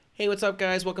Hey, what's up,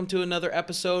 guys? Welcome to another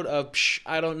episode of Pssh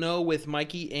I Don't Know with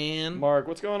Mikey and Mark.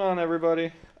 What's going on,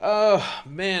 everybody? Oh,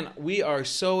 man, we are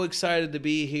so excited to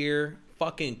be here.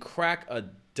 Fucking crack a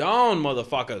dawn,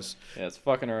 motherfuckers. Yeah, it's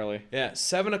fucking early. Yeah,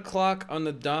 7 o'clock on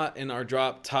the dot in our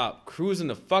drop top. Cruising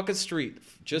the fucking street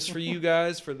just for you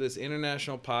guys for this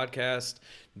international podcast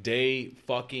day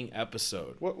fucking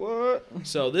episode. What?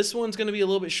 So this one's going to be a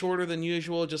little bit shorter than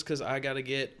usual just because I got to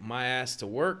get my ass to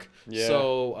work. Yeah.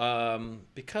 So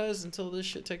because until this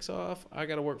shit takes off, I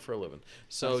got to work for a living.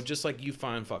 So just like you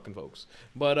fine fucking folks.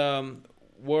 But so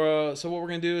what we're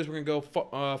going to do is we're going to go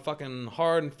fucking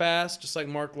hard and fast just like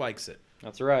Mark likes it.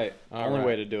 That's right. All Only right.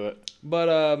 way to do it.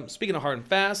 But speaking of hard and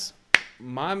fast,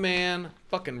 my man,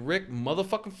 fucking Rick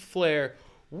motherfucking Flair,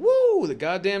 woo, the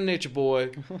goddamn nature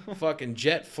boy, fucking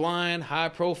jet flying, high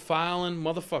profiling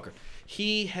motherfucker.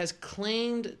 He has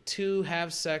claimed to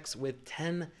have sex with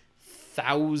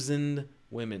 10,000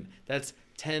 women. That's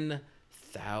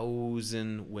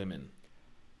 10,000 women.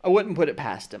 I wouldn't put it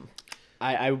past him.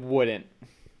 I wouldn't.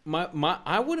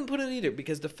 I wouldn't put it either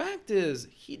because the fact is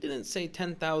he didn't say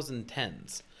 10,000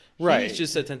 tens. Right. He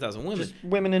just said 10,000 women. Just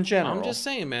women in general. I'm just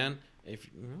saying, man. If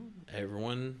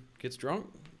everyone gets drunk,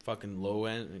 fucking low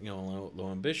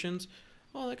ambitions.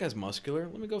 Oh, that guy's muscular.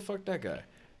 Let me go fuck that guy.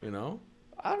 You know.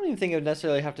 I don't even think it would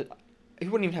necessarily have to. He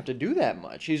wouldn't even have to do that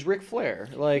much. He's Ric Flair.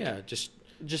 Like, Yeah, just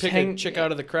pick hang a chick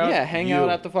out of the crowd. Yeah, hang out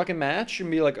at the fucking match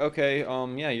and be like, okay,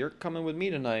 yeah, you're coming with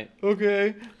me tonight.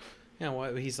 Okay. Yeah,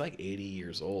 well, he's like 80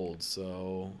 years old.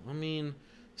 So I mean,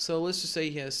 let's just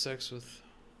say he has sex with.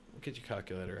 Get your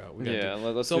calculator out.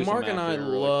 Let's so do some Mark and math I here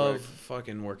really love quick.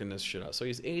 fucking working this shit out. So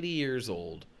he's 80 years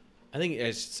old. I think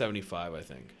he's 75. I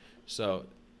think. So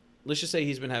let's just say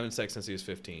he's been having sex since he was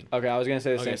 15. Okay, I was gonna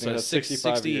say the Okay, same so thing. That's 60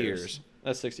 65 years.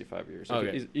 That's 65 years.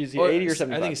 Okay. Is he 80 or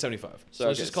 75? I think he's 75. So okay,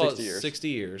 let's just call 60 it years. 60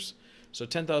 years. So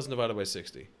 10,000 divided by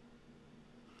 60.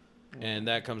 And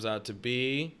that comes out to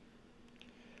be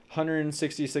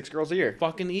 166 girls a year.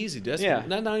 fucking easy. That's Yeah.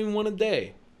 not even one a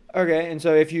day. Okay, and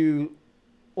so if you,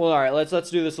 well, all right, let's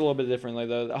do this a little bit differently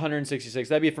though. 166,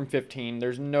 that'd be from 15.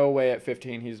 There's no way at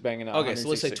 15 he's banging out. Okay, so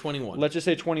let's say 166. 21. Let's just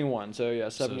say 21. So yeah,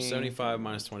 70, So 75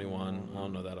 minus 21. I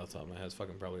don't know that off the top of my head. It's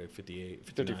fucking probably like 58,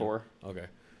 59. 54. Okay.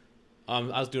 I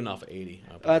was doing off of 80.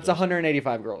 That's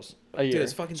 185 girls a year.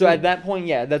 it's fucking so doable. at that point,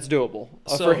 yeah, that's doable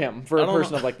So, for him, for I a don't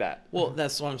person know- of like that. Well,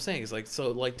 that's what I'm saying. It's like,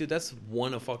 so, like, dude, that's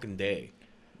one a fucking day.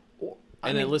 I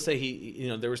And then mean- let's say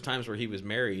he, there was times where he was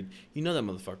married. You know that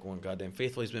motherfucker wasn't goddamn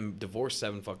faithful. He's been divorced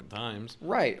 7 fucking times.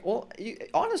 Right. Well,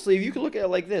 honestly, if you could look at it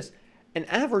like this, an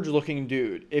average-looking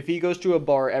dude, if he goes to a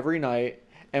bar every night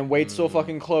and waits till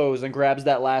fucking close and grabs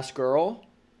that last girl,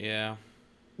 Yeah.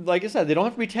 like I said, they don't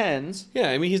have to be 10s. Yeah,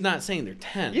 I mean, he's not saying they're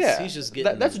 10s. Yeah, He's just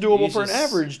getting... that's doable he's for an just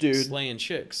average dude. Slaying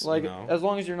chicks, Like, you know? as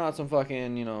long as you're not some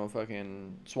fucking,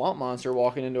 fucking swamp monster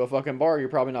walking into a fucking bar, you're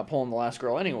probably not pulling the last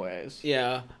girl anyways.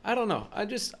 Yeah, I don't know. I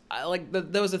like,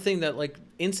 that was the thing that, like,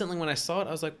 instantly when I saw it,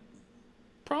 I was like,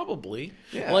 probably.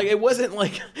 Yeah. Like, it wasn't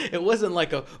like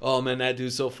a, oh, man, that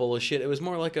dude's so full of shit. It was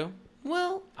more like a,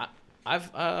 well,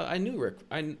 I knew Rick.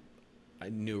 I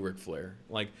knew Ric Flair.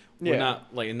 Like, we're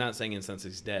Yeah. not saying in sense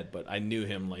he's dead, but I knew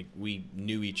him. Like, we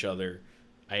knew each other.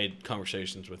 I had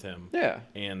conversations with him. Yeah.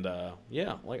 And,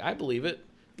 yeah, like, I believe it.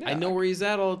 Yeah. I know where he's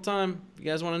at all the time. If you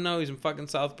guys want to know, he's in fucking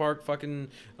South Park, fucking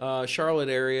Charlotte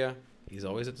area. He's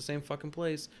always at the same fucking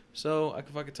place. So, I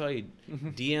can fucking tell you,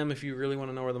 DM if you really want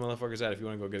to know where the motherfucker's at. If you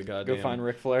want to go get a goddamn... Go find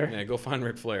Ric Flair. Yeah, go find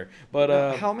Ric Flair.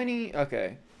 But, How many,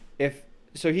 okay,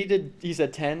 so he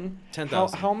said 10?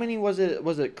 10,000. How many was it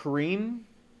Kareem?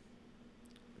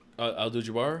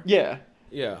 Abdul-Jabbar? Yeah.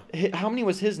 Yeah. How many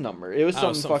was his number? It was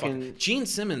some fucking... Gene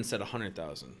Simmons said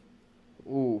 100,000.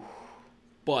 Ooh.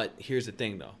 But here's the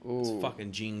thing, though. It's Ooh.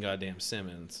 fucking Gene goddamn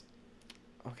Simmons.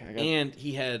 Okay. And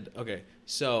he had... Okay,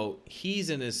 so he's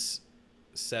in his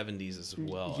 70s as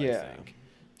well, Yeah. I think.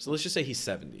 So let's just say he's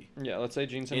 70. Yeah, let's say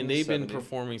Gene Simmons And they've is 70. been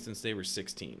performing since they were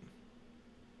 16.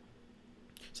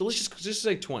 So let's just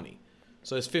say 20.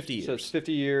 So it's 50 years. So it's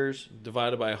 50 years.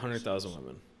 Divided by 100,000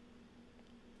 women.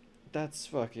 That's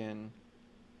fucking...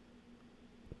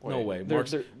 No way.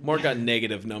 They're- Mark got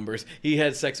negative numbers. He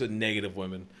had sex with negative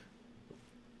women.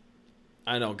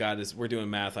 I know, God, we're doing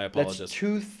math. I apologize. That's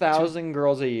 2,000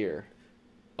 girls a year.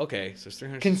 Okay, so it's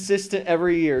 300. Consistent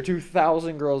every year.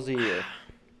 2,000 girls a year.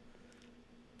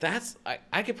 That's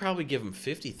I could probably give him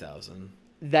 50,000.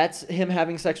 That's him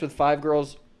having sex with 5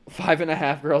 girls,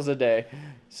 5.5 girls a day.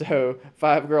 So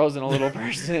 5 girls and a little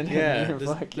person. Yeah,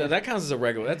 Fucking- that counts as a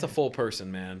regular. That's a full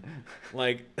person, man.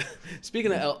 Like,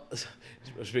 speaking of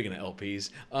LPs,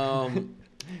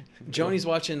 Joni's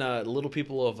watching Little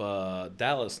People of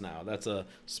Dallas now. That's a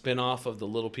spin-off of the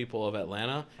Little People of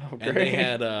Atlanta. Oh, and great.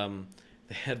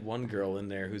 they had one girl in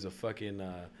there who's a fucking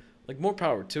like, more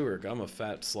power to her. I'm a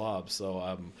fat slob,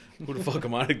 so who the fuck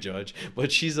am I to judge?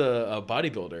 But she's a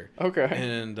bodybuilder. Okay.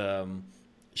 And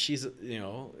she's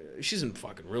she's in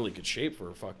fucking really good shape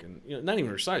for fucking, not even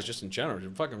her size, just in general. She's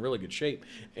in fucking really good shape,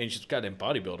 and she's goddamn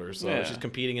bodybuilder. So Yeah. she's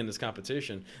competing in this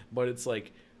competition, but it's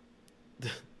like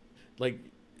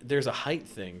there's a height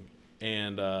thing,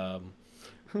 and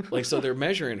like, so they're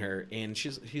measuring her, and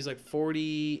he's like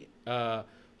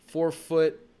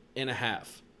 4'4.5",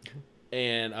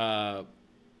 and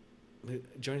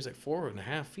Joni's like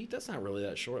 4.5 feet. That's not really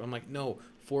that short. I'm like, no,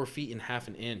 4 feet and half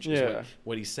an inch is Yeah.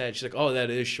 what he said. She's like, oh, that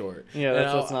is short. Yeah,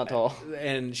 that's not tall.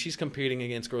 And she's competing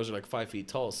against girls who are like 5 feet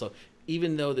tall. So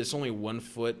even though there's only 1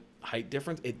 foot height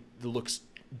difference, it looks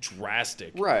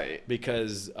drastic, Right.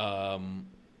 because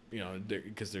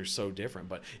because they're so different.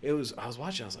 But I was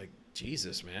watching, I was like,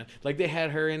 Jesus, man. Like, they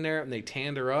had her in there and they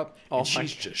tanned her up, and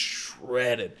she's just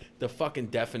shredded. The fucking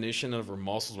definition of her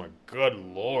muscles, my good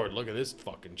lord, look at this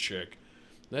fucking chick.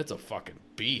 That's a fucking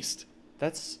beast.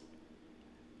 That's.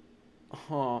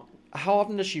 How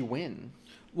often does she win?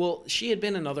 Well, she had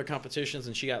been in other competitions,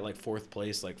 and she got like 4th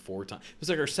place like 4 times. It was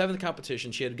like her 7th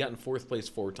competition. She had gotten 4th place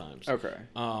 4 times. Okay.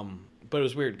 But it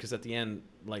was weird because at the end,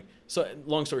 so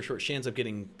long story short, she ends up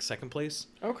getting 2nd place.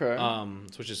 Okay.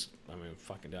 Which is, I mean,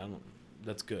 fucking down.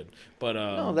 That's good. But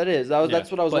no,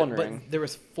 that's what I was wondering. But there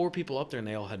was 4 people up there, and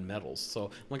they all had medals.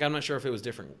 So I'm not sure if it was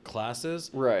different classes,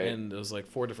 Right. And it was like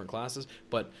 4 different classes.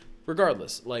 But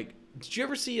regardless, like, did you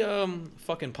ever see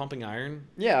fucking Pumping Iron?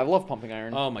 Yeah, I love Pumping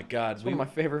Iron. Oh my god, It's one of my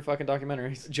favorite fucking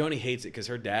documentaries. Joni hates it because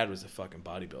her dad was a fucking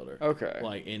bodybuilder. Okay.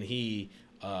 Like, and he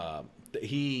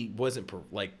wasn't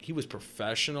he was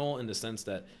professional in the sense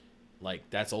that, like,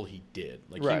 that's all he did.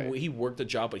 Like, Right. he worked a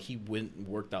job, but he went and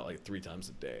worked out like 3 times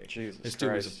a day. Jesus This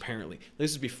dude was Christ. apparently,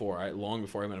 this is long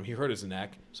before I met him. He hurt his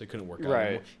neck, so he couldn't work out Right.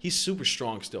 anymore. He's super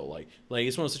strong still. Like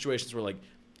it's one of those situations where, like,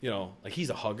 like, he's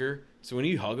a hugger. So when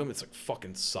you hug him, it's like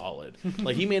fucking solid.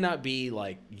 Like, he may not be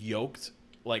like yoked,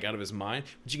 like, out of his mind,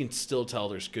 but you can still tell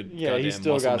there's good goddamn he's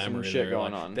still muscle got some memory shit there.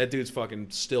 going Like, on. that dude's fucking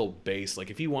still based.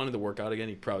 Like, if he wanted to work out again,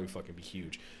 he'd probably fucking be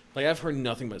huge. Like, I've heard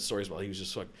nothing but stories about he was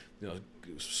just like,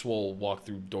 swole, walk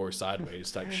through door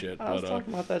sideways type shit. I was But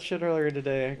talking about that shit earlier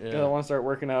today. Yeah. I want to start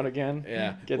working out again.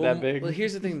 yeah, Get Well, that big. Well,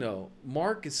 here's the thing though.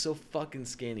 Mark is so fucking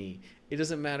skinny. It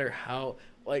doesn't matter how,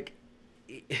 like,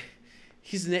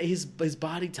 his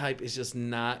body type is just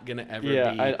not gonna ever be.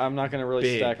 I'm not gonna really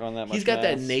big. stack on that much. He's got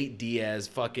that mass. Nate Diaz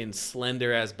fucking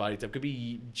slender ass body type. Could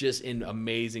be just in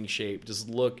amazing shape. Just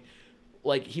look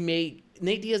like Nate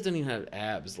Diaz doesn't even have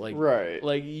abs. Like, Right.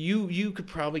 Like, you could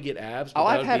probably get abs. But Oh, that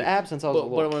I've would had be, abs since I was a little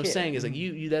But what I'm kid. saying is, like,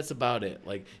 you that's about it.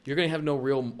 Like, you're gonna have no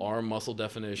real arm muscle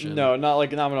definition. No, not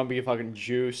gonna be fucking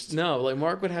juiced. No, like,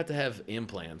 Mark would have to have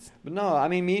implants. But no, I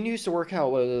mean, me and you used to work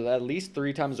out at least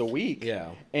 3 times a week. Yeah.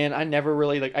 And I never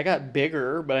really I got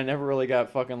bigger, but I never really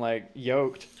got fucking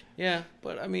yoked. Yeah,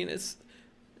 but I mean, it's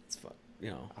fun.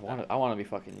 I want to be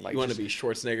fucking You want to be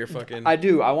Schwarzenegger fucking. I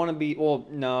do. I want to be. Well,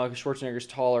 no, Schwarzenegger's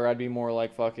taller. I'd be more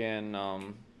like fucking.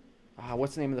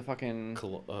 What's the name of the fucking?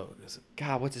 Is it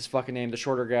God, what's his fucking name? The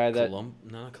shorter guy that.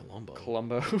 not Columbo.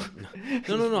 Columbo.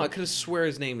 No. I could have swear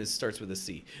his name starts with a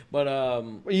C. But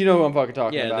You know who I'm fucking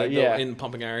talking yeah, about. Yeah. in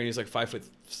Pumping Iron, he's like 5'6" or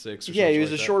something. Yeah, he was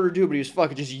like a that. shorter dude, but he was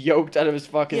fucking just yoked out of his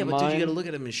fucking Yeah, but mind. dude, you gotta look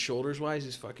at him his shoulders wise.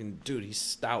 He's fucking dude. He's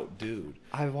stout, dude.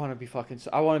 I want to be fucking.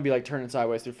 I want to be like turning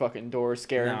sideways through fucking doors,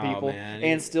 scaring No, people, man.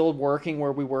 and still working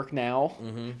where we work now.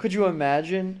 Mhm. Could you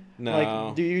imagine? No.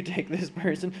 Like, do you take this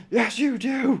person? Yes, you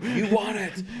do. You want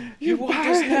it. You want buy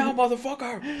this it. now,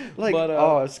 motherfucker. Like,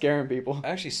 But, scaring people.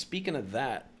 actually, speaking of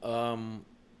that,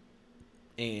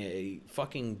 a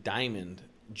fucking diamond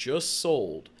just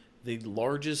sold, the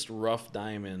largest rough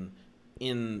diamond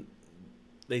in,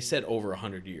 they said, over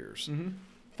 100 years. Mm-hmm.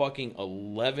 Fucking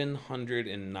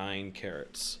 1,109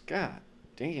 carats. God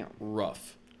damn.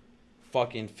 Rough.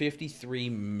 Fucking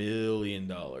 $53 million.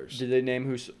 Did they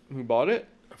name who bought it?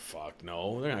 Fuck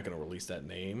no. They're not going to release that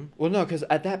name. Well, no, because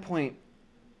at that point,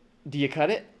 do you cut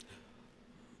it?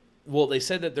 Well, they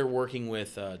said that they're working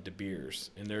with De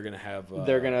Beers, and they're going to have...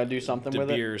 They're going to do something with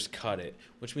De it? Beers cut it,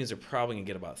 which means they're probably going to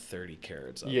get about 30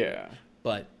 carats of it. Yeah.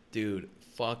 But, dude,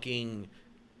 fucking...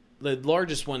 The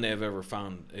largest one they've ever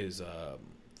found is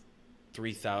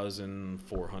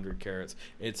 3,400 carats.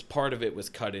 It's part of it was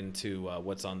cut into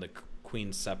what's on the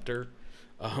Queen's scepter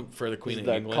for the Queen Is of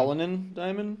that England. Cullinan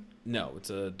diamond? No, it's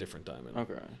a different diamond.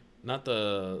 Okay. Not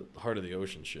the heart of the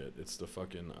ocean shit. It's the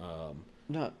fucking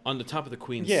No. on the top of the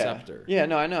queen's Yeah. scepter. Yeah.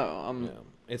 No, I know. Yeah.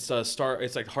 It's a star.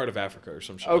 It's like Heart of Africa or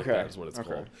some shit Okay. like that is what it's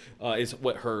Okay. called. It's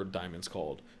what her diamond's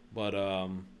called. But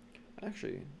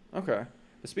Actually, okay.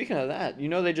 Speaking of that,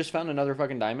 they just found another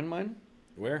fucking diamond mine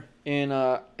where? in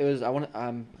it was I'm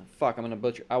gonna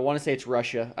butcher. I want to say it's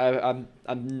Russia. I'm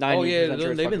 90% Oh yeah, sure it's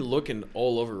they've fucking, been looking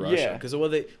all over Russia Yeah.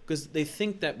 because they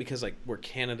think that because like where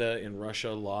Canada and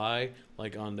Russia lie,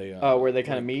 like on the where they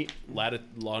kind of meet.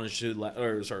 longitude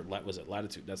was it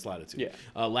latitude? That's latitude.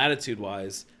 Yeah. Latitude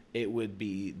wise, it would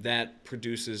be that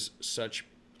produces such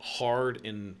hard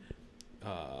and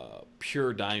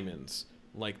pure diamonds.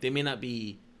 Like they may not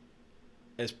be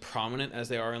as prominent as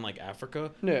they are in like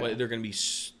Africa, Yeah. but they're gonna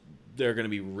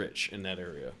be rich in that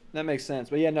area. That makes sense.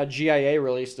 But yeah, no, GIA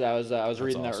released it. I was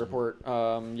reading that awesome. report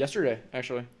yesterday,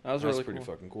 actually. That was That's really pretty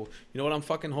cool. fucking cool. You know what I'm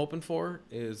fucking hoping for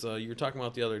is you were talking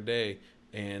about the other day,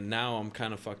 and now I'm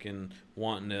kind of fucking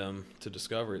wanting them to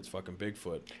discover it's fucking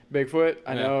Bigfoot. Bigfoot,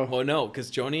 I Yeah. know. Well, no, because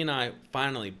Joni and I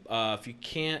finally,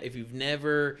 if you've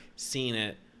never seen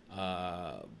it,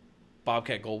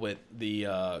 Bobcat Goldthwait,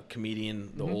 the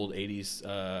comedian, the old '80s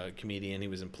comedian, he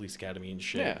was in Police Academy and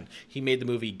shit. Yeah. He made the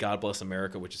movie God Bless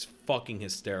America, which is fucking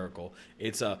hysterical.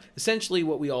 It's essentially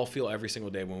what we all feel every single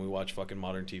day when we watch fucking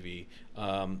modern TV.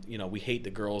 We hate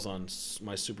the girls on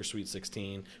My Super Sweet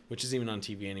 16, which isn't even on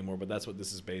TV anymore, but that's what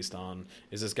this is based on.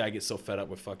 Is this guy gets so fed up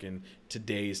with fucking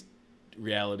today's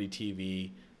reality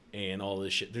TV and all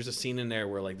this shit. There's a scene in there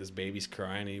where like this baby's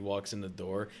crying and he walks in the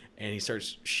door and he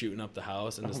starts shooting up the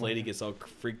house and this lady gets all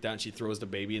freaked out and she throws the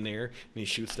baby in the air and he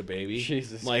shoots the baby.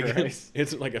 Jesus like Christ.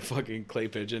 it's like a fucking clay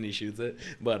pigeon. He shoots it,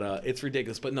 but it's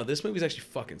ridiculous. But no, this movie's actually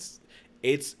fucking.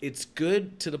 It's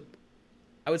good to the.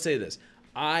 I would say this.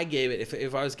 I gave it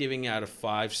if I was giving out of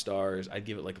 5 stars, I'd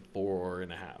give it like a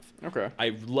 4.5. Okay.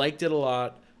 I liked it a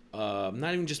lot.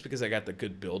 Not even just because I got the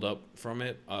good build up from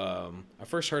it. I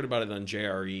first heard about it on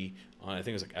JRE on I think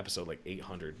it was like episode like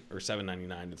 800 or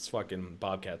 799. It's fucking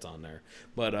Bobcat's on there,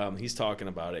 but he's talking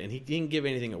about it and he didn't give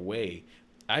anything away.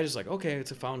 I just like okay,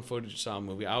 it's a found footage style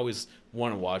movie. I always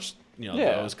want to watch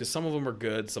those because some of them are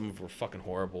good, some of them are fucking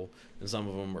horrible, and some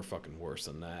of them are fucking worse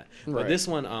than that. Right. But this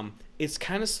one, it's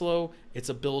kind of slow. It's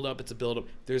a build up.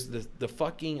 There's the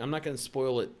fucking. I'm not gonna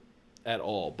spoil it at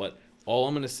all, but all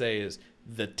I'm gonna say is.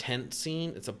 The tent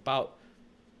scene, it's about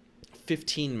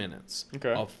 15 minutes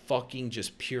of fucking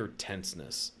just pure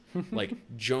tenseness. Like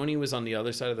Joni was on the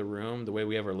other side of the room, the way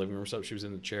we have our living room set up, she was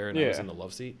in the chair and I was in the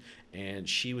love seat, and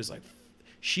she was like,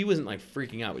 she wasn't like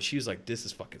freaking out, but she was like, this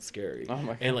is fucking scary. Oh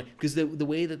my God. And like, because the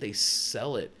way that they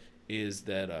sell it is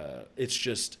that it's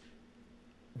just,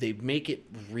 they make it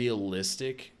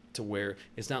realistic to where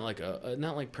it's not like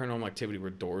not like Paranormal Activity where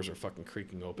doors are fucking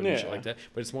creaking open and shit like that,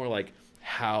 but it's more like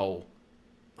how,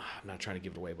 I'm not trying to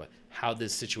give it away, but how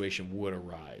this situation would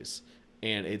arise.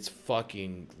 And it's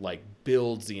fucking like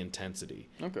builds the intensity.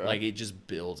 Okay. Like it just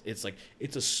builds. It's like,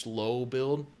 it's a slow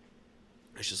build.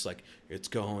 It's just like, it's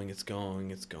going. It's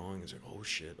like, oh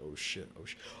shit.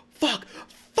 Fuck.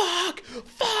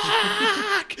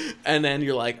 And then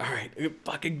you're like, all right,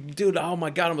 fucking dude, oh my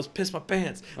God, I almost pissed my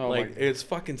pants. It's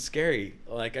fucking scary.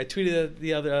 Like I tweeted it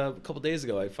the other couple days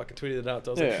ago. I fucking tweeted it out.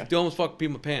 I was like, dude, I almost fucking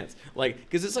peed my pants. Like,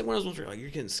 because it's like one of those ones where like, you're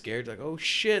getting scared. Like, oh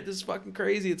shit, this is fucking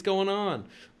crazy. It's going on.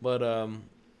 But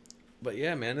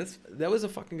yeah, man, that was a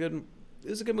fucking good. It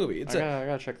was a good movie. I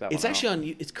gotta check that one out. It's actually on.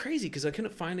 It's crazy because I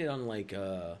couldn't find it on like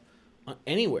on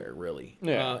anywhere really.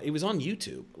 Yeah. It was on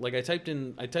YouTube. Like I typed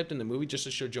in the movie just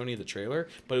to show Joni the trailer,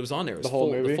 but it was on there. It was the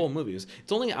whole movie. The full movie. It's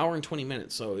only an hour and 20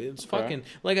 minutes, so it's fucking.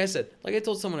 Like I said, like I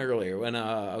told someone earlier when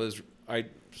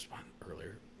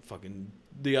fucking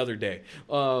the other day.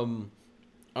 I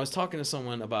was talking to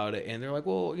someone about it, and they're like,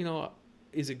 "Well,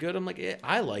 is it good?" I'm like,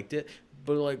 I liked it,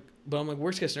 but I'm like,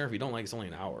 worst case scenario, if you don't like it, it's only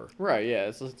an hour. Right, yeah.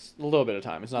 It's a little bit of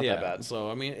time. It's not that bad. So,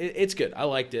 I mean, it's good. I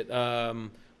liked it.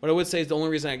 What I would say is the only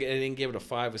reason I didn't give it a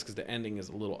 5 is because the ending is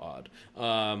a little odd.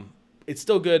 It's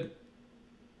still good,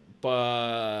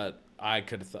 but I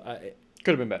could have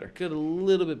could have been better. Could a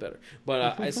little bit better.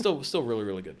 But it's still really,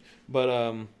 really good.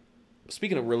 But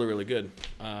speaking of really, really good,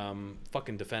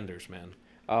 fucking Defenders, man.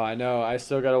 Oh, I know. I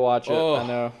still got to watch it. Oh, I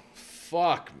know.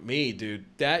 Fuck me, dude.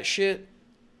 That shit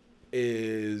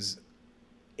is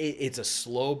it's a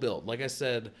slow build. Like I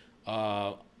said,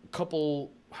 God,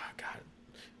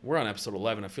 we're on episode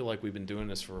 11. I feel like we've been doing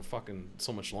this for fucking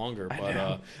so much longer.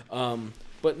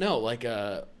 But no, like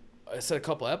I said a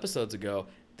couple episodes ago,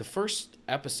 the first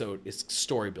episode is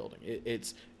story building.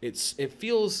 It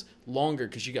feels longer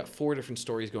because you got 4 different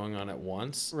stories going on at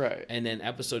once. Right. And then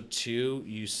episode 2,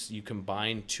 you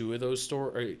combine 2 of those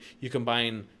you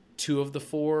combine two of the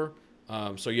four.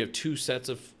 So you have two sets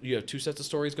of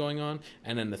stories going on,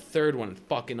 and then the third one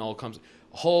fucking all comes.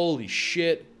 Holy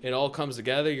shit! It all comes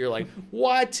together. You're like,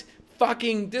 what?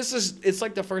 Fucking it's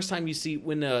like the first time you see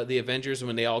when the Avengers,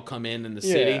 when they all come in the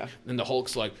city, and the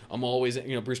Hulk's like, I'm always,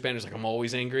 Bruce Banner's like, I'm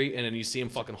always angry, and then you see him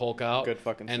fucking Hulk out. Good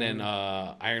fucking and scene.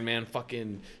 then Iron Man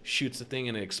fucking shoots the thing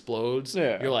and it explodes.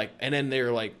 Yeah. You're like, and then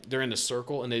they're in the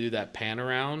circle and they do that pan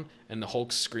around and the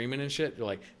Hulk's screaming and shit. You're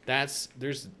like, I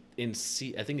think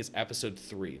it's episode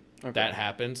 3 that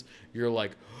happens. You're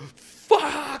like,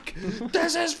 fuck,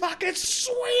 this is fucking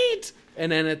sweet.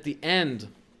 And then at the end,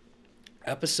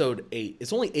 episode 8,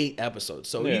 it's only 8 episodes,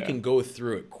 so you can go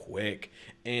through it quick.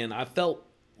 And I felt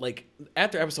like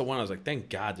after episode 1, I was like, thank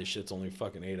God this shit's only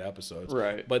fucking 8 episodes.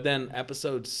 Right. But then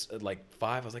episodes like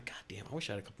 5, I was like, God damn, I wish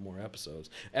I had a couple more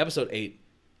episodes. Episode 8,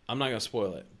 I'm not gonna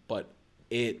spoil it, but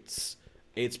it's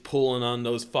pulling on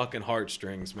those fucking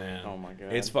heartstrings, man. Oh my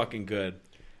God. It's fucking good.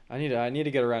 I need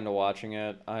to get around to watching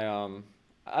it.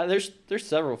 There's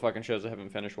several fucking shows I haven't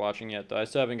finished watching yet though. I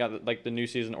still haven't got like the new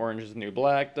season Orange is the New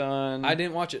Black done. I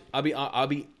didn't watch it. I'll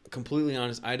be completely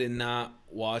honest. I did not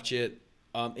watch it.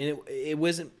 And it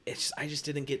wasn't. I just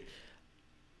didn't get.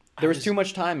 There was too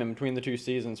much time in between the 2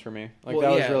 seasons for me. Like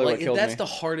that was really what killed me. That's the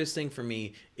hardest thing for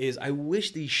me. Is I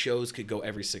wish these shows could go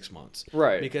every 6 months.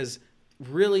 Right. Because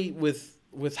really,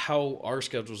 with how our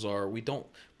schedules are, we don't.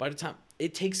 By the time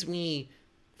it takes me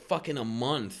fucking a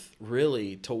month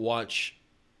really to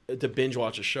binge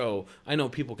watch a show. I know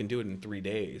people can do it in 3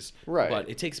 days, right? But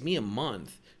it takes me a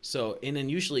month. So, and then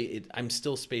usually I'm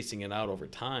still spacing it out over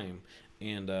time.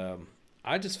 And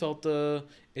I just felt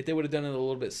if they would have done it a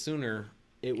little bit sooner,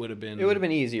 it would have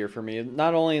been easier for me.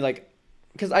 Not only like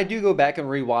because I do go back and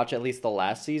rewatch at least the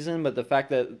last season, but the fact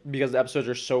that because the episodes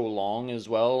are so long as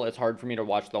well, it's hard for me to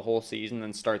watch the whole season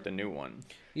and start the new one.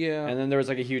 Yeah. And then there was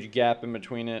like a huge gap in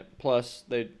between it. Plus,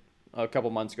 a couple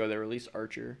months ago they released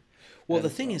Archer. Well, the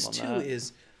thing is too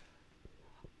is,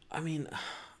 I mean,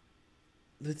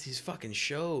 with these fucking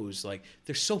shows, like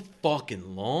they're so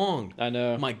fucking long. I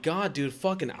know. My God, dude,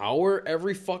 fucking hour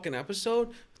every fucking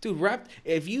episode, dude.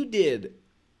 If you did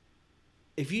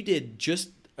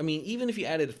just, I mean, even if you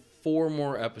added 4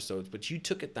 more episodes, but you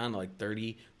took it down to like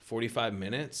 30, 45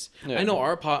 minutes. Yeah. I know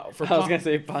I was gonna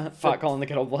say pot calling the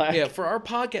kettle black. Yeah, for our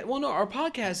podcast. Well, no, our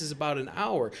podcast is about an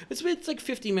hour. It's like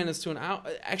 50 minutes to an hour.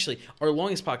 Actually, our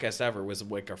longest podcast ever was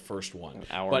like our first one. An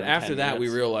hour. But after that,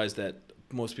 minutes. we realized that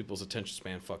most people's attention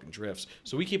span fucking drifts.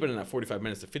 So we keep it in that 45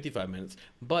 minutes to 55 minutes.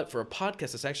 But for a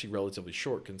podcast, it's actually relatively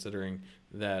short, considering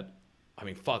that. I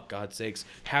mean, fuck, God's sakes,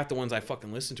 half the ones I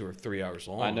fucking listen to are 3 hours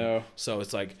long. I know. So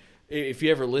it's like, if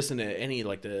you ever listen to any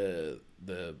like the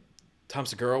Tom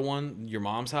Segura one, Your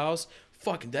Mom's House,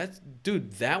 fucking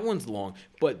that one's long.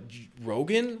 But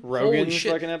Rogan's holy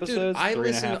shit, fucking episodes,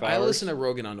 dude, I listen to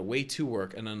Rogan on the way to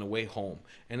work and on the way home,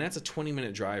 and that's a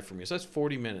 20-minute drive for me. So that's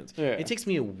 40 minutes. Yeah. It takes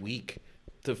me a week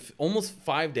to almost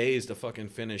 5 days to fucking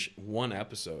finish one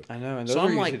episode. I know, and those are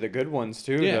usually the good ones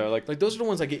too. Yeah, though. Like those are the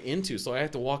ones I get into. So I have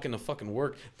to walk into fucking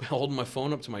work holding my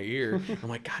phone up to my ear. I'm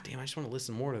like, God damn, I just want to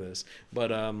listen more to this.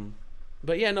 But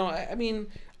yeah, no, I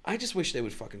mean, I just wish they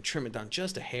would fucking trim it down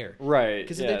just a hair. Right.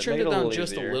 Because if they trimmed it down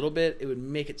just a little bit, it would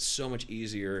make it so much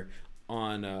easier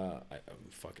on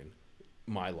fucking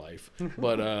my life.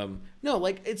 But no,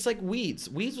 like it's like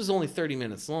Weeds. Weeds was only 30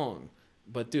 minutes long.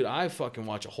 But dude, I fucking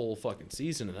watch a whole fucking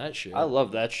season of that shit. I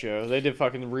love that show. They did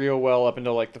fucking real well up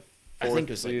until like the 4th season. I think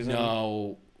it was like,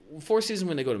 no, 4th season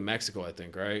when they go to Mexico, I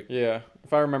think, right? Yeah.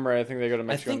 If I remember, I think they go to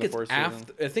Mexico in the 4th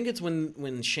season. I think it's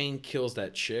when Shane kills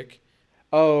that chick.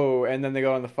 Oh, and then they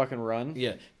go on the fucking run?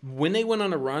 Yeah. When they went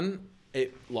on a run,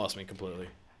 it lost me completely.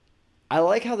 I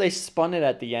like how they spun it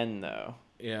at the end, though.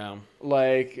 Yeah.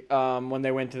 Like, when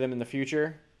they went to them in the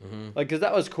future. Mm-hmm. Like, because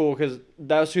that was cool, because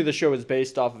that was who the show was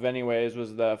based off of anyways,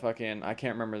 was the fucking, I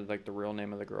can't remember, like, the real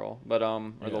name of the girl, but,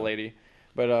 or the lady.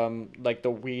 But, like,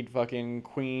 the weed fucking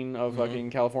queen of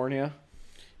fucking California.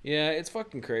 Yeah, it's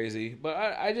fucking crazy. But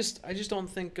I just don't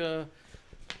think, that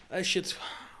shit's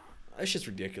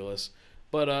ridiculous.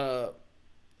 But,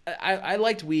 I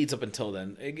liked Weeds up until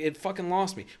then. It fucking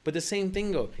lost me. But the same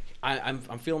thing though,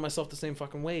 I'm feeling myself the same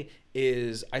fucking way.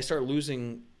 Is I start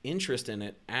losing interest in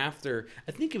it after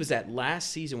I think it was that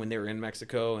last season when they were in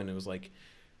Mexico and it was like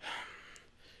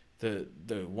the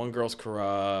one girl's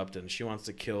corrupt and she wants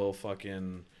to kill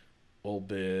fucking old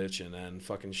bitch, and then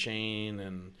fucking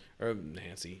Shane or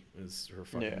Nancy is her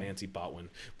fucking Nancy Botwin,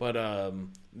 but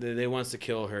they wants to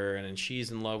kill her, and then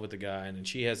she's in love with the guy, and then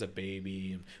she has a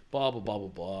baby, and blah blah blah blah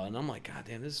blah, and I'm like, God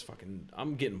damn, this is fucking,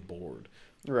 I'm getting bored.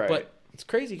 Right. But it's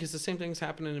crazy because the same thing's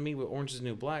happening to me with Orange is the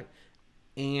New Black,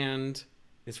 and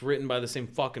It's written by the same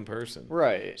fucking person.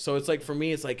 Right. So it's like, for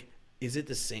me, it's like, is it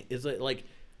the same? Is it like,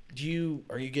 do you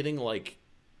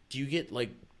get like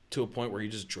to a point where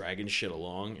you're just dragging shit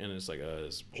along and it's like,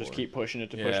 it's boring. Just keep pushing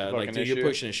it to push the fucking like, dude, issue. you're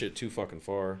pushing this shit too fucking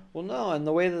far. Well, no, and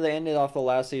the way that they ended off the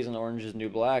last season, Orange is the New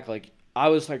Black, like, I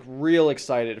was like real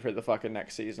excited for the fucking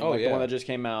next season. Oh, like yeah. the one that just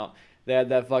came out. They had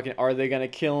that fucking, are they gonna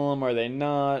kill him? Are they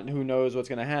not? Who knows what's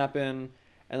gonna happen?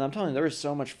 And I'm telling you, there was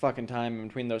so much fucking time in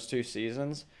between those two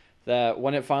seasons that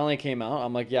when it finally came out,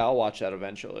 I'm like, yeah, I'll watch that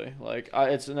eventually. Like,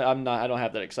 I don't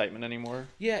have that excitement anymore.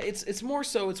 Yeah, it's more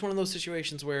so, it's one of those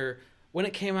situations where when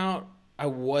it came out, I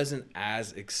wasn't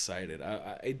as excited.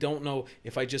 I don't know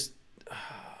if I just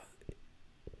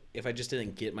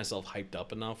didn't get myself hyped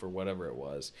up enough or whatever it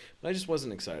was, but I just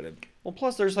wasn't excited. Well,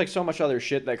 plus there's like so much other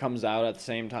shit that comes out at the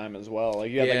same time as well.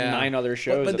 Like you have like 9 other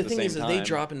shows but at the same time. But the thing is, they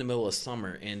drop in the middle of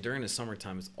summer, and during the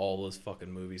summertime, it's all those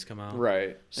fucking movies come out.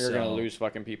 Right. You're gonna lose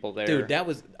fucking people there. Dude,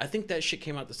 I think that shit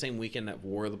came out the same weekend that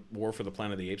War for the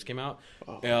Planet of the Apes came out.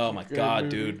 Oh my god,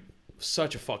 movie. Dude.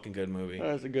 Such a fucking good movie.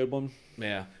 That's a good one.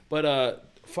 Yeah.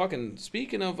 But fucking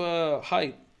speaking of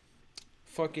hype,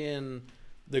 fucking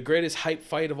the greatest hype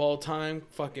fight of all time,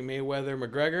 fucking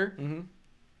Mayweather-McGregor. Mm-hmm.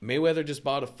 Mayweather just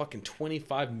bought a fucking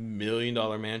 $25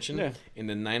 million mansion in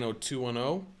the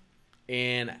 90210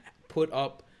 and put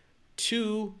up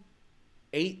 2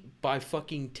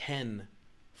 8x10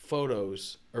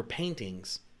 photos or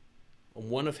paintings,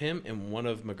 one of him and one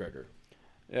of McGregor.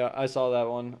 Yeah, I saw that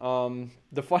one.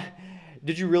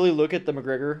 Did you really look at the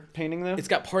McGregor painting though? It's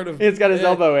got his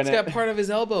elbow in it. It's got part of his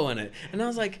elbow in it, and I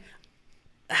was like,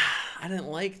 I didn't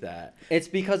like that. It's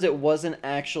because it wasn't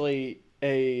actually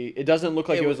it doesn't look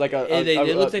like it was like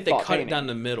it looked like they cut painting. it down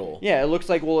the middle. Yeah, it looks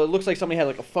like somebody had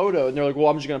like a photo and they're like, well,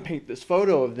 I'm just gonna paint this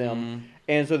photo of them. Mm-hmm.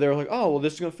 And so they're like, oh, well,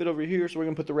 this is going to fit over here, so we're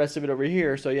going to put the rest of it over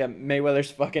here. So, yeah,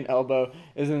 Mayweather's fucking elbow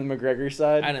is in the McGregor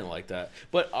side. I didn't like that.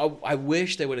 But I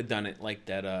wish they would have done it like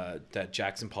that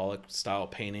Jackson Pollock-style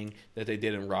painting that they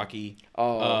did in Rocky.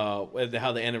 How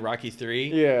they ended Rocky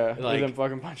 3. Yeah, like, with them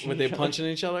fucking punching with they punching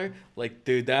each other. Like,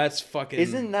 dude, that's fucking...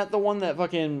 Isn't that the one that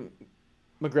fucking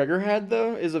McGregor had,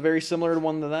 though? Is a very similar to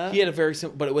one to that? He had a very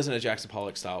similar... But it wasn't a Jackson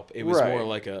Pollock style. It was more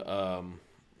like a...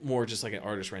 more just like an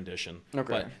artist rendition.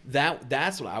 Okay. But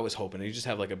that's what I was hoping. You just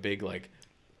have like a big like,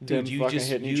 dude, you just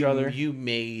hitting each other. You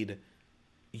made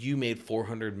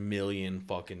 $400 million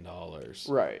fucking dollars.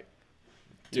 Right.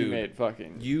 Dude,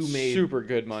 you made super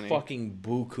good money. Fucking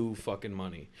buku fucking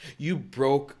money. You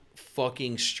broke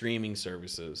fucking streaming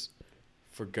services.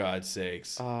 For God's sakes.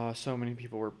 So many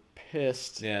people were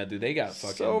pissed. Yeah, dude, they got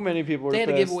fucking. So many people were pissed.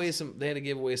 They had to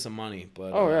give away some money,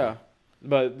 but. Oh yeah.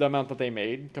 But the amount that they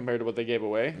made compared to what they gave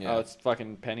away, it's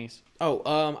fucking pennies. I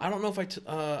don't know if I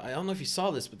don't know if you saw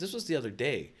this, but this was the other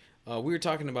day. We were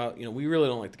talking about, we really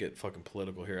don't like to get fucking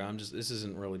political here. This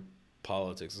isn't really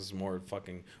politics. This is more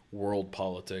fucking world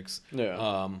politics.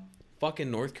 Yeah. Fucking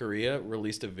North Korea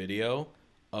released a video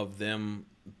of them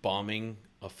bombing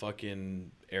a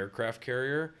fucking aircraft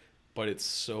carrier, but it's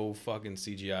so fucking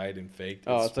CGI'd and faked.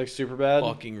 It's like super bad.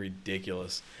 Fucking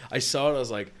ridiculous. I saw it. I was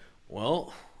like,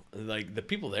 well. Like, the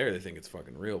people there, they think it's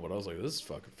fucking real, but I was like, this is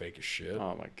fucking fake as shit.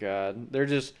 Oh, my God.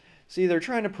 They're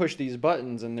trying to push these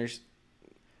buttons, and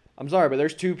I'm sorry, but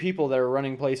there's 2 people that are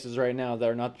running places right now that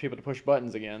are not the people to push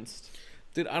buttons against.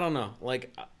 Dude, I don't know.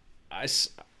 Like,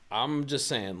 I'm just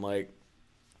saying, like,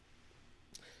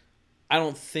 I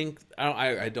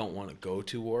don't want to go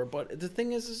to war, but the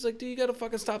thing is like, dude, you gotta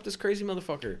fucking stop this crazy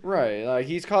motherfucker. Right. Like,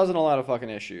 he's causing a lot of fucking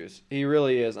issues. He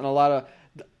really is. And a lot of...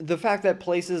 The fact that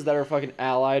places that are fucking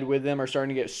allied with them are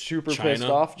starting to get super pissed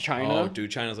off. China. Oh, dude,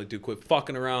 China's like, dude, quit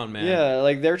fucking around, man. Yeah,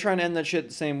 like, they're trying to end that shit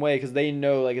the same way because they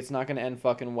know, like, it's not going to end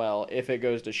fucking well if it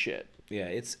goes to shit. Yeah,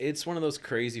 it's one of those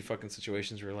crazy fucking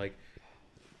situations where, like,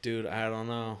 dude, I don't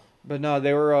know. But no,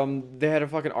 they had a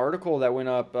fucking article that went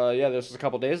up, this was a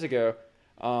couple days ago,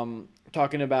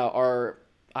 talking about our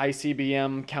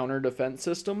ICBM counter defense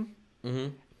system.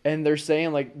 Mm-hmm. And they're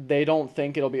saying, like, they don't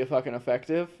think it'll be fucking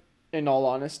effective. In all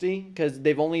honesty, because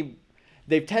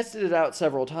they've tested it out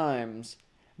several times,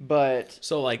 but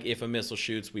so like if a missile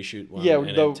shoots, we shoot one. Yeah,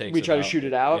 we try to shoot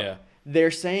it out. Yeah,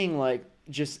 they're saying like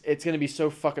just it's gonna be so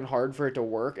fucking hard for it to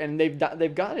work, and they've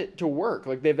got it to work.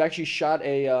 Like they've actually shot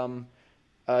a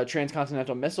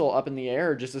transcontinental missile up in the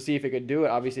air just to see if it could do it.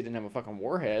 Obviously, it didn't have a fucking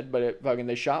warhead, but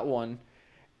they shot one,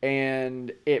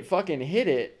 and it fucking hit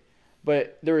it.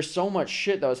 But there was so much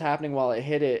shit that was happening while it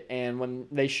hit it, and when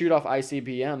they shoot off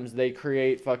ICBMs, they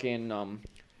create fucking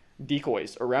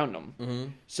decoys around them. Mm-hmm.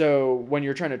 So when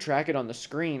you're trying to track it on the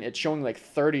screen, it's showing like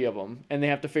 30 of them, and they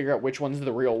have to figure out which one's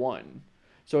the real one.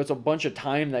 So it's a bunch of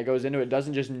time that goes into it. It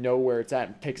doesn't just know where it's at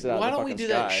and picks it out Why of the don't we fucking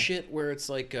do sky. that shit where it's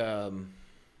like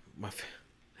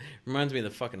reminds me of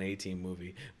the fucking A-Team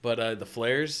movie, but the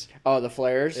flares. Oh, the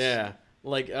flares? Yeah,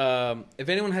 like if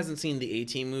anyone hasn't seen the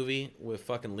A-Team movie with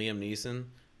fucking Liam Neeson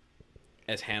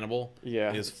as Hannibal,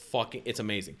 Yeah. it's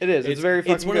amazing. It is. It's very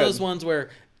fucking It's one good. of those ones where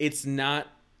it's not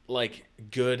like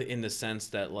good in the sense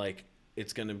that like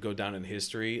it's gonna go down in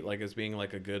history like as being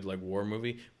like a good like war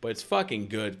movie, but it's fucking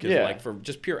good because Yeah. like for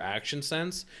just pure action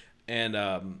sense, and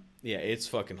yeah, it's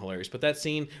fucking hilarious. But that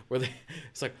scene where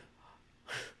it's like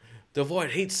the void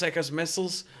heat seekers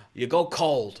missiles, you go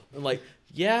cold. And like,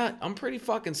 yeah, I'm pretty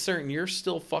fucking certain you're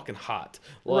still fucking hot.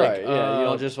 Like, Right, yeah. You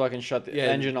don't just fucking shut the yeah.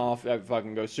 engine off and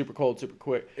fucking go super cold, super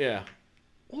quick. Yeah.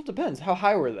 Well, it depends. How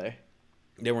high were they?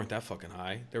 They weren't that fucking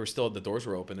high. They were still, the doors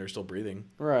were open. They were still breathing.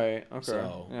 Right, okay.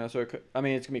 So- yeah, so it could, I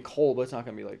mean, it's going to be cold, but it's not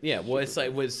going to be like... Yeah, well, it's super-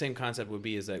 like what the same concept would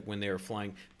be is that when they were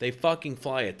flying, they fucking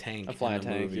fly a tank. A flying in the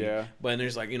tank, movie. yeah. But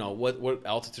there's like, you know, what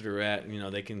altitude they're at, and, you know,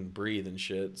 they can breathe and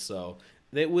shit. So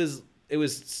it was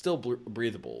still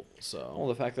breathable. So Well,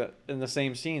 the fact that in the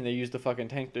same scene, they used the fucking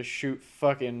tank to shoot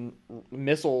fucking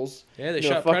missiles. yeah, they to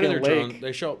a shot fucking predator drones. lake.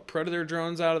 They shot predator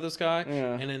drones out of the sky,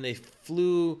 Yeah. and then they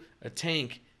flew a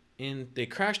tank in. They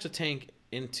crashed a tank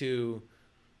into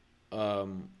a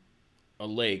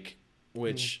lake,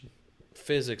 which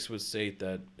physics would state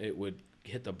that it would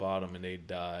hit the bottom and they'd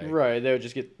die. Right, they would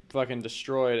just get fucking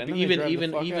destroyed. And then they drive the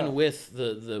fuck Even out. with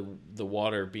the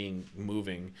water being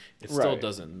moving, it still Right.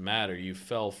 doesn't matter. You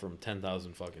fell from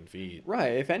 10,000 fucking feet.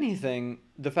 Right, if anything,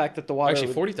 the fact that the water... Actually,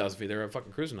 would- 40,000 feet. They were at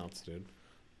fucking cruising altitude.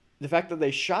 the fact that they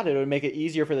shot it would make it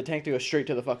easier for the tank to go straight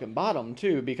to the fucking bottom,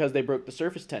 too, because they broke the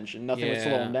surface tension. Nothing would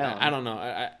slow them down. I don't know.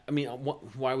 I mean,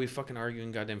 why are we fucking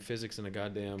arguing goddamn physics in a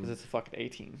goddamn... Because it's a fucking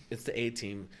A-team. It's the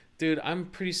A-Team. Dude, I'm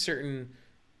pretty certain...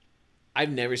 I've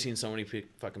never seen so many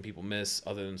fucking people miss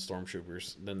other than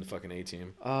stormtroopers than the fucking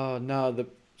A-Team. Oh, no, the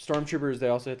stormtroopers, they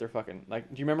also hit their fucking...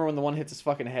 Like, do you remember when the one hits his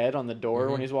fucking head on the door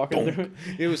when he's walking Bonk. through it?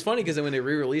 It was funny because when they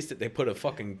re-released it, they put a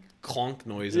fucking clonk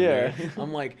noise in Yeah. there.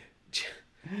 I'm like...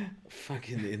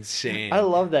 Fucking insane. I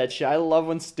love that shit. I love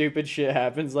when stupid shit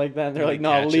happens like that. And they're They like, no,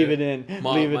 catch leave it. it in.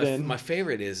 My, leave it my, in. my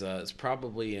favorite is it's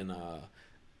probably in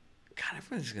God,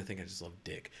 everyone's just gonna think I just love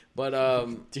dick. But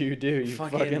You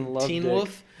fucking love Teen dick.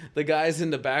 Wolf, the guy's in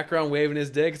the background waving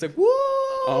his dick. It's like, woo!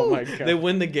 Oh my God. They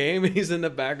win the game and he's in the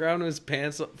background with his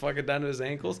pants fucking down to his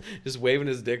ankles, just waving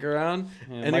his dick around.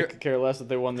 Yeah, and Mike could care less if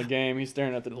they won the game. He's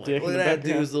staring at the dick. look in at the that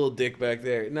background. dude's little dick back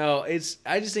there. No, I just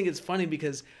think it's funny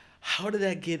because how did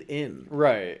that get in?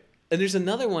 Right. And there's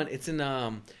another one. It's in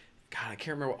God, I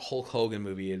can't remember what Hulk Hogan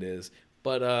movie it is,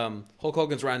 but Hulk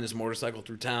Hogan's riding this motorcycle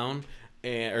through town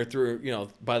or through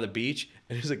by the beach,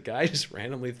 and there's a guy just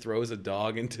randomly throws a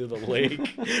dog into the lake.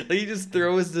 Like he just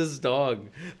throws this dog,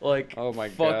 like Oh my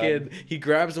fucking. God. He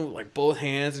grabs him with like both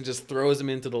hands and just throws him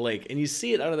into the lake, and you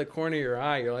see it out of the corner of your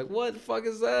eye. You're like, what the fuck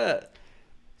is that?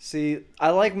 See,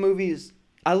 I like movies.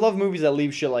 I love movies that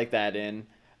leave shit like that in.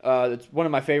 It's one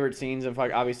of my favorite scenes. In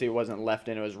fact, obviously it wasn't left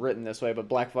in; it was written this way. But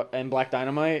Black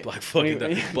Dynamite, Black fucking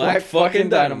When Black fucking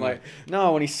Dynamite.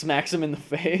 No, when he smacks him in the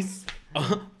face.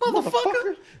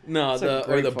 Motherfucker. No, That's a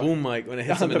the great boom mic when it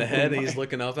hits Oh, him in the the head boom and he's mic.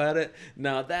 looking up at it.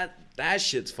 No, that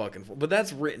shit's fucking. But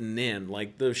that's written in,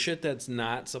 like the shit that's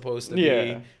not supposed to Yeah.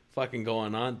 be fucking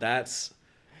going on. That's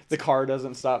The car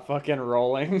doesn't stop fucking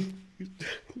rolling.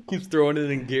 keeps throwing it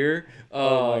in gear.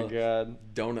 Oh my God,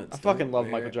 Donuts. I fucking don't love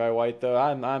matter. Michael Jai White though.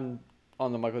 I'm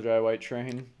on the Michael Jai White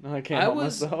train. I can't I help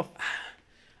was- myself.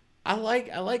 I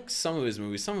like some of his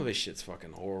movies. Some of his shit's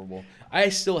fucking horrible. I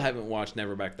still haven't watched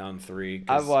Never Back Down 3.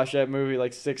 'cause I've watched that movie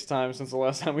like 6 times since the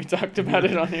last time we talked about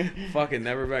it on here. fucking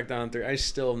Never Back Down 3. I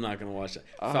still am not gonna watch that.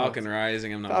 Oh, Falcon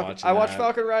Rising. I'm not watching. I watched that.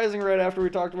 Falcon Rising right after we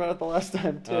talked about it the last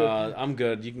time too. I'm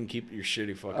good. You can keep your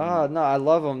shitty fucking. No, I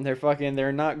love them.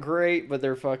 They're not great, but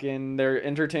they're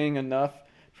entertaining enough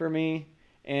for me.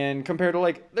 And compared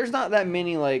to there's not that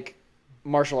many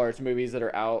martial arts movies that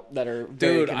are out that are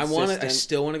very Dude, I consistent.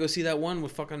 still want to go see that one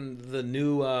with fucking the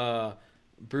new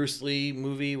Bruce Lee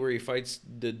movie where he fights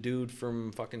the dude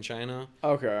from fucking China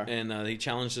Okay. and he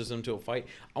challenges him to a fight.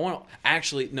 No,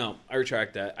 I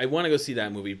retract that. I want to go see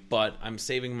that movie, but I'm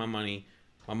saving my money.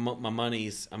 My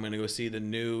money's. I'm gonna go see the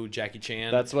new Jackie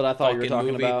Chan. That's what I thought you were fucking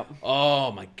talking movie. about.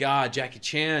 Oh my god, Jackie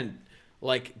Chan!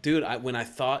 Like, dude, when I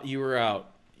thought you were out,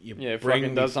 you it bring fucking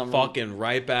me does something. fucking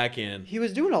right back in. He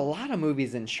was doing a lot of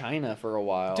movies in China for a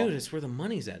while. Dude, it's where the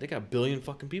money's at. They got a billion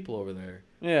fucking people over there.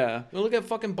 Yeah. Well, look at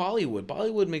fucking Bollywood.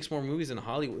 Bollywood makes more movies than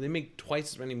Hollywood. They make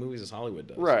twice as many movies as Hollywood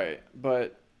does. Right.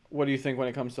 But what do you think when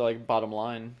it comes to bottom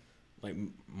line? Like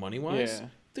money wise, Yeah.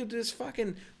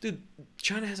 Dude,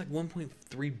 China has like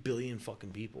 1.3 billion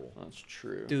fucking people. That's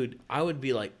true. Dude, I would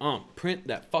be like, print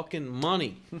that fucking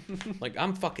money. Like,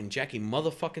 I'm fucking Jackie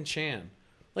motherfucking Chan.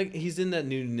 Like, he's in that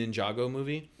new Ninjago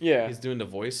movie. Yeah. He's doing the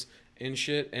voice and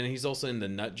shit. And he's also in the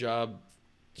Nut Job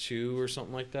 2 or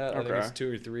something like that. Okay. I think it's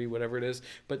 2 or 3, whatever it is.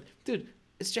 But, dude,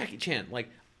 it's Jackie Chan. Like,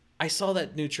 I saw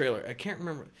that new trailer. I can't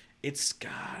remember.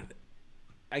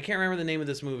 I can't remember the name of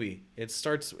this movie. It's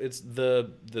the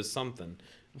something.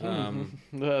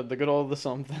 The good old the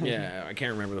something. Yeah, I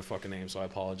can't remember the fucking name, so I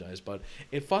apologize. But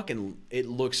it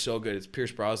looks so good. It's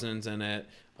Pierce Brosnan's in it.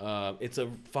 It's a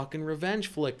fucking revenge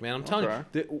flick, man. I'm telling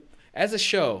you, as a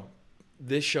show,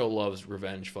 this show loves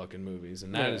revenge fucking movies,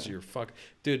 and that is your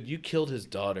dude. You killed his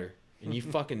daughter, and you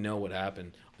fucking know what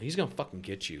happened. He's gonna fucking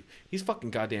get you. He's fucking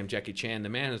goddamn Jackie Chan. The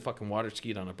man is fucking water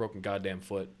skied on a broken goddamn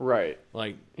foot. Right.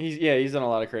 Like he's done a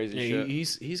lot of crazy shit.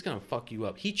 He's gonna fuck you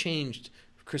up. He changed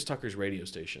Chris Tucker's radio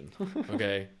station.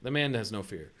 Okay, the man has no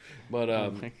fear. But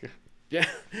Oh my God. yeah,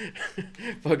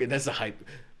 fucking that's a hype.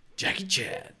 Jackie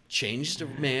Chan changed a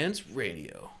man's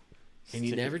radio, and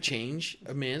you never change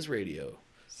a man's radio.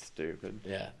 Stupid.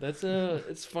 Yeah,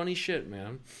 it's funny shit,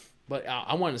 man. But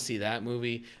I want to see that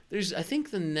movie. I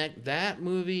think that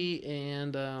movie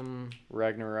and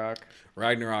Ragnarok.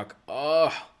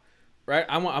 Oh, right.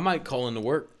 I might call into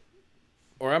work,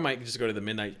 or I might just go to the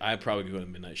midnight. I'd probably go to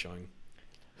the midnight showing.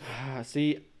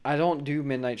 See, I don't do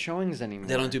midnight showings anymore.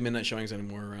 They don't do midnight showings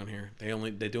anymore around here. They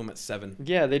do them at 7.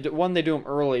 Yeah, they do them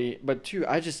early, but 2,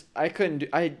 I couldn't do.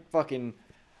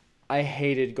 I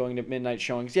hated going to midnight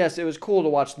showings. Yes, it was cool to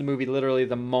watch the movie literally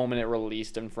the moment it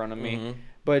released in front of me. Mm-hmm.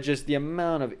 But just the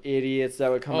amount of idiots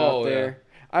that would come out there.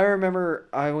 Yeah. I remember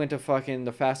I went to fucking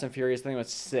the Fast and Furious thing. It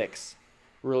was 6.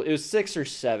 It was 6 or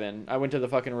 7. I went to the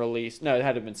fucking release. No, it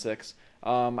had to have been 6.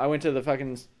 I went to the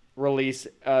fucking release,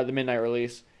 the midnight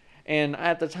release. And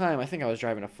at the time, I think I was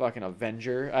driving a fucking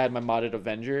Avenger. I had my modded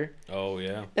Avenger. Oh,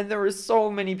 yeah. And there were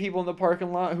so many people in the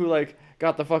parking lot who, like,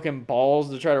 got the fucking balls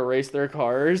to try to race their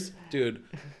cars. Dude,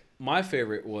 my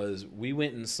favorite was we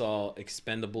went and saw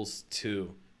Expendables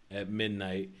 2 at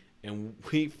midnight. And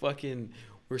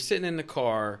we're sitting in the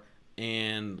car.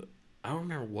 And I don't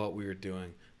remember what we were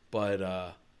doing. But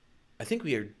I think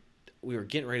we were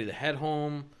getting ready to head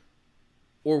home.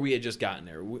 Or we had just gotten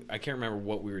there. I can't remember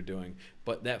what we were doing.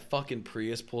 But that fucking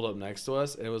Prius pulled up next to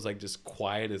us, and it was like just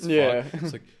quiet as fuck. Yeah.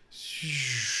 It's like,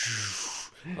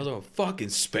 I was like, a fucking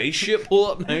spaceship pull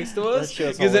up next to us?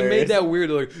 Because it made that weird,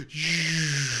 like,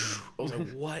 I was like,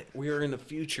 what? We are in the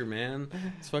future, man.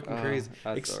 It's fucking crazy.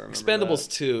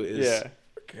 Expendables 2 is... Yeah.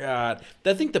 God.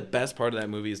 I think the best part of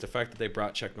that movie is the fact that they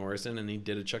brought Chuck Norris in, and he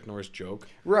did a Chuck Norris joke.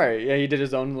 Right. Yeah, he did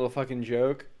his own little fucking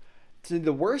joke. See,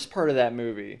 the worst part of that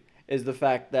movie is the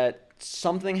fact that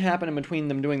something happened in between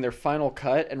them doing their final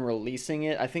cut and releasing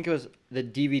it. I think it was the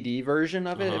DVD version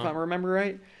of it, if I remember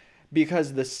right.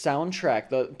 Because the soundtrack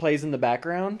that plays in the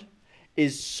background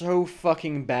is so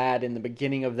fucking bad in the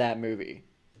beginning of that movie.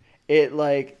 It,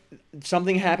 like,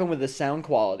 something happened with the sound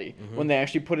quality when they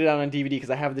actually put it out on DVD, because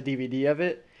I have the DVD of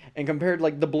it. And compared,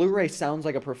 like, the Blu-ray sounds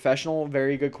like a professional,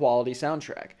 very good quality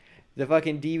soundtrack. The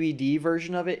fucking DVD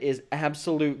version of it is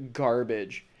absolute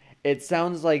garbage. It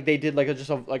sounds like they did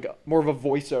more of a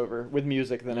voiceover with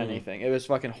music than anything. It was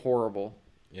fucking horrible.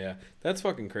 Yeah, that's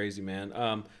fucking crazy, man.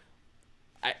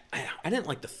 I didn't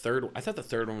like the third one. I thought the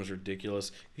third one was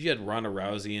ridiculous. You had Ronda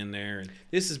Rousey in there, and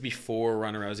this is before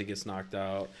Ronda Rousey gets knocked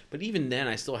out. But even then,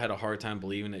 I still had a hard time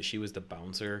believing that she was the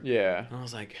bouncer. Yeah. And I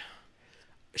was like,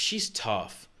 she's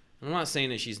tough. I'm not saying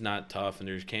that she's not tough, and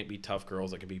there can't be tough girls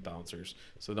that can be bouncers.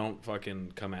 So don't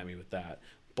fucking come at me with that.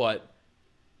 But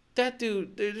that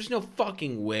dude, there's no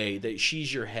fucking way that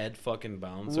she's your head fucking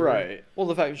bouncer. Right. Well,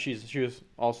 the fact that she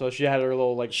had her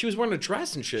little, like... She was wearing a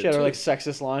dress and shit, She had her, like,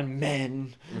 sexist line,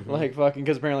 men. Like, fucking...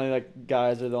 Because apparently, like,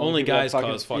 guys are the only guys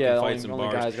cause fucking fights in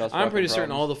bars. I'm pretty certain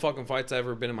problems. all the fucking fights I've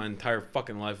ever been in my entire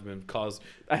fucking life have been caused...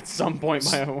 At some point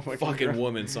by a fucking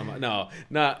woman somehow. No,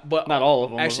 not all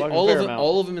of them. Actually,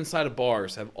 all of them inside of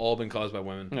bars have all been caused by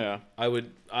women. Yeah.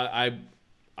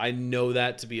 I know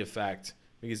that to be a fact.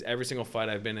 Because every single fight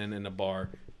I've been in a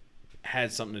bar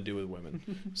had something to do with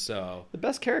women. So the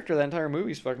best character of that entire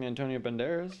movie is fucking Antonio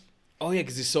Banderas. Oh yeah,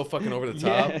 because he's so fucking over the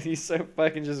top. Yeah, he's so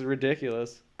fucking just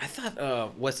ridiculous. I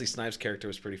thought Wesley Snipes' character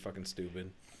was pretty fucking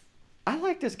stupid. I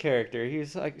like this character.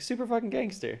 He's like super fucking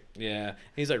gangster. Yeah,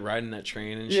 he's like riding that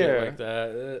train and shit like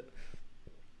that.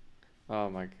 Oh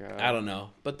my god. I don't know.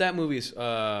 But that movie's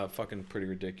fucking pretty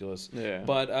ridiculous. Yeah.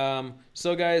 But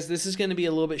so guys, this is gonna be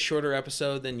a little bit shorter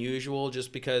episode than usual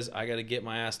just because I gotta get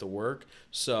my ass to work.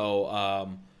 So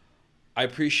I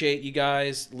appreciate you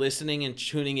guys listening and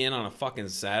tuning in on a fucking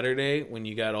Saturday when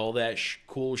you got all that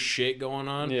cool shit going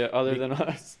on. Yeah, other than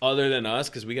us. Other than us,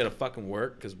 because we got to fucking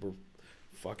work because we're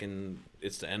fucking,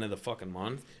 it's the end of the fucking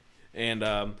month. And,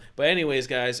 but anyways,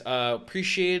 guys,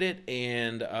 appreciate it.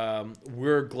 And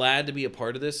we're glad to be a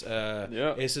part of this.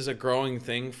 Yeah. This is a growing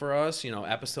thing for us,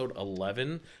 episode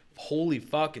 11. Holy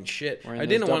fucking shit! I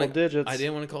didn't want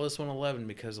to call this one 11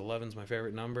 because 11 is my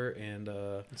favorite number, and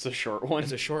it's a short one.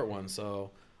 It's a short one,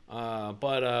 so.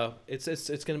 But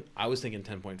it's gonna. I was thinking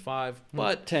 10.5,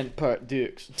 but 10-part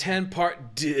dukes.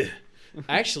 10-part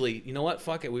Actually, you know what?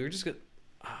 Fuck it. We were just gonna.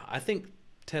 I think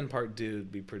 10-part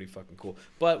would be pretty fucking cool.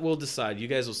 But we'll decide. You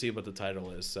guys will see what the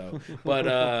title is. So,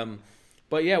 but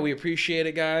yeah, we appreciate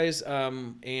it, guys.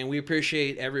 And we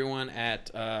appreciate everyone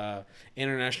at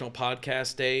International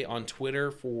Podcast Day on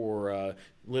Twitter for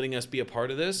letting us be a part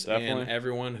of this. Definitely. And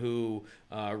everyone who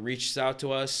reaches out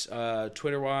to us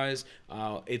Twitter-wise.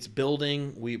 It's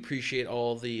building. We appreciate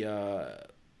all the,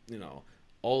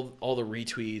 all the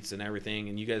retweets and everything,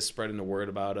 and you guys spreading the word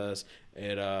about us.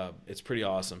 It's pretty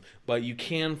awesome. But you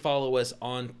can follow us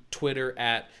on Twitter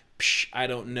at Pssh I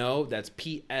don't know. That's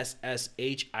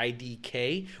Pssh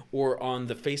IDK, or on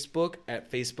the Facebook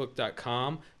at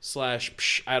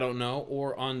facebook.com/Pssh I don't know,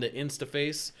 or on the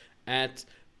Instaface at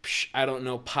Pssh I don't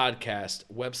know podcast.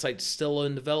 Website's still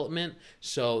in development,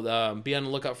 so be on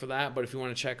the lookout for that. But if you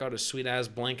want to check out a sweet ass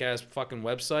blank ass fucking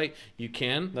website, you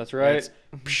can. That's right. That's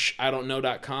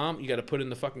PshIDon'tknow.com. You got to put in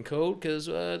the fucking code because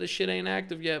this shit ain't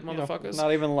active yet, motherfuckers.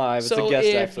 Not even live. So it's a guest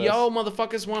if access. y'all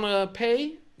motherfuckers want to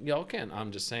pay, y'all can.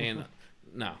 I'm just saying.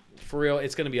 No, for real,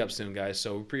 it's going to be up soon, guys.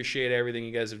 So we appreciate everything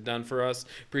you guys have done for us.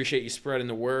 Appreciate you spreading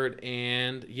the word.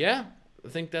 And yeah, I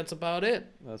think that's about it.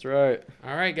 That's right.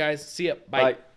 All right, guys. See ya. Bye. Bye.